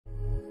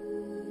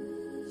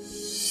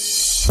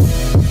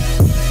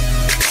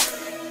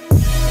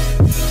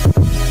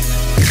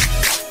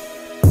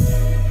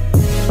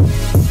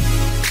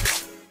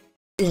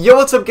Yo,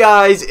 what's up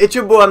guys, it's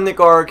your boy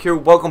NickArg here,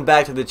 welcome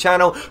back to the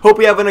channel. Hope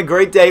you're having a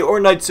great day or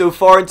night so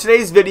far. In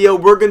today's video,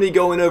 we're going to be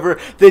going over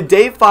the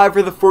day 5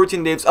 for the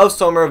 14 Days of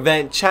Summer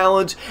event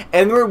challenge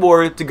and the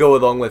reward to go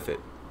along with it.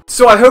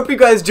 So I hope you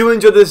guys do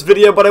enjoy this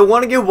video, but I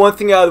want to get one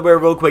thing out of the way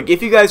real quick.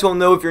 If you guys will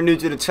know, if you're new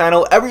to the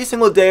channel, every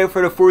single day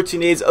for the 14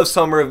 Days of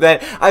Summer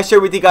event, I share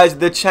with you guys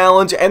the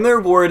challenge and the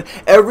reward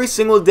every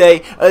single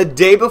day, a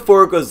day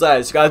before it goes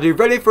live. So guys, be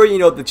ready for it. You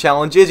know what the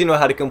challenge is, you know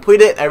how to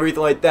complete it,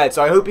 everything like that.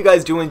 So I hope you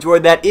guys do enjoy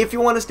that. If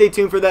you want to stay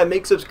tuned for that,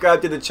 make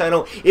subscribe to the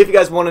channel if you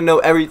guys want to know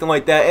everything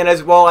like that. And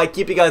as well, I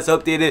keep you guys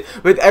updated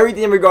with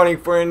everything regarding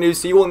Fortnite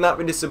news, so you will not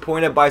be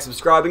disappointed by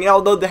subscribing. And I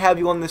would love to have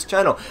you on this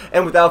channel.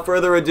 And without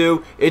further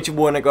ado, it's your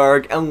boy NickArg,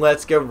 and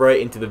let's get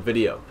right into the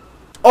video.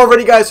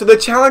 Alrighty guys, so the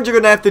challenge you're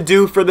going to have to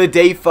do for the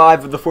day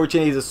 5 of the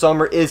 14 Days of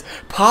Summer is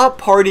pop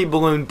party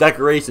balloon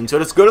decoration. So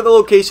just go to the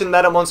location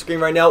that I'm on screen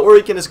right now, or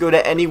you can just go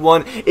to any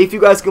one. If you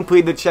guys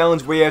complete the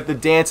challenge where you have to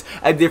dance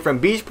at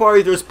different beach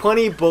parties, there's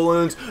plenty of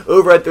balloons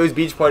over at those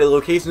beach party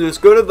locations.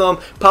 Just go to them,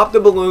 pop the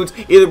balloons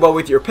either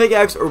with your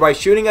pickaxe or by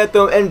shooting at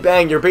them, and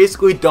bang, you're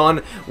basically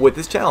done with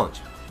this challenge.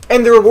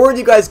 And the reward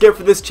you guys get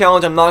for this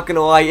challenge, I'm not going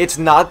to lie, it's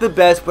not the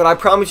best, but I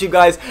promise you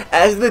guys,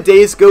 as the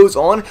days goes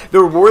on, the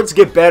rewards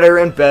get better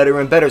and better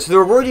and better. So the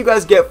reward you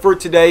guys get for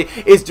today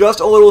is just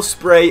a little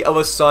spray of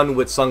a sun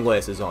with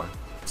sunglasses on.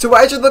 So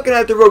as you're looking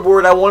at the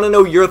reward, I want to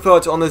know your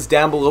thoughts on this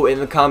down below in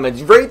the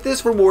comments. Rate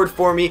this reward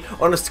for me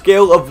on a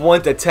scale of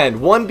 1 to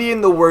 10. 1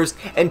 being the worst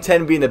and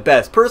 10 being the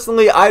best.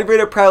 Personally, I'd rate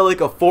it probably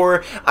like a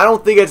 4. I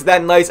don't think it's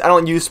that nice. I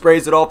don't use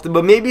sprays that often,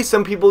 but maybe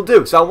some people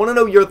do. So I want to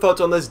know your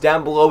thoughts on this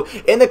down below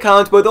in the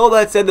comments. But with all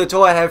that said, that's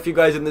all I have for you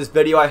guys in this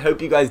video. I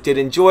hope you guys did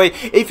enjoy.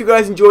 If you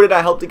guys enjoyed it,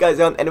 I helped you guys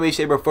out in any way,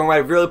 shape, or form.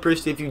 I'd really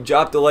appreciate if you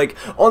dropped a like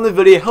on the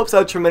video. It helps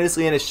out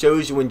tremendously and it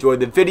shows you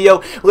enjoyed the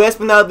video. Last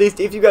but not least,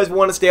 if you guys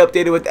want to stay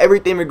updated with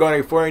everything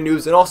regarding Fortnite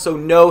news and also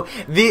know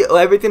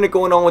everything that's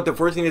going on with the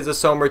 14 Days of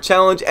Summer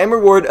challenge and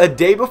reward a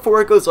day before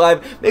it goes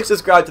live, make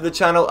subscribe to the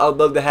channel. I would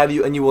love to have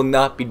you and you will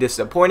not be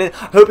disappointed.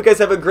 I hope you guys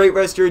have a great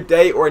rest of your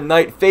day or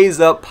night.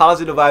 Phase up,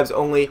 positive vibes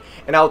only,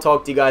 and I'll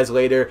talk to you guys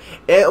later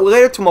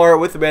tomorrow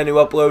with a brand new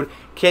upload.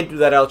 Can't do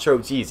that outro,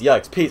 jeez,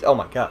 yikes, peace, oh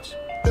my gosh.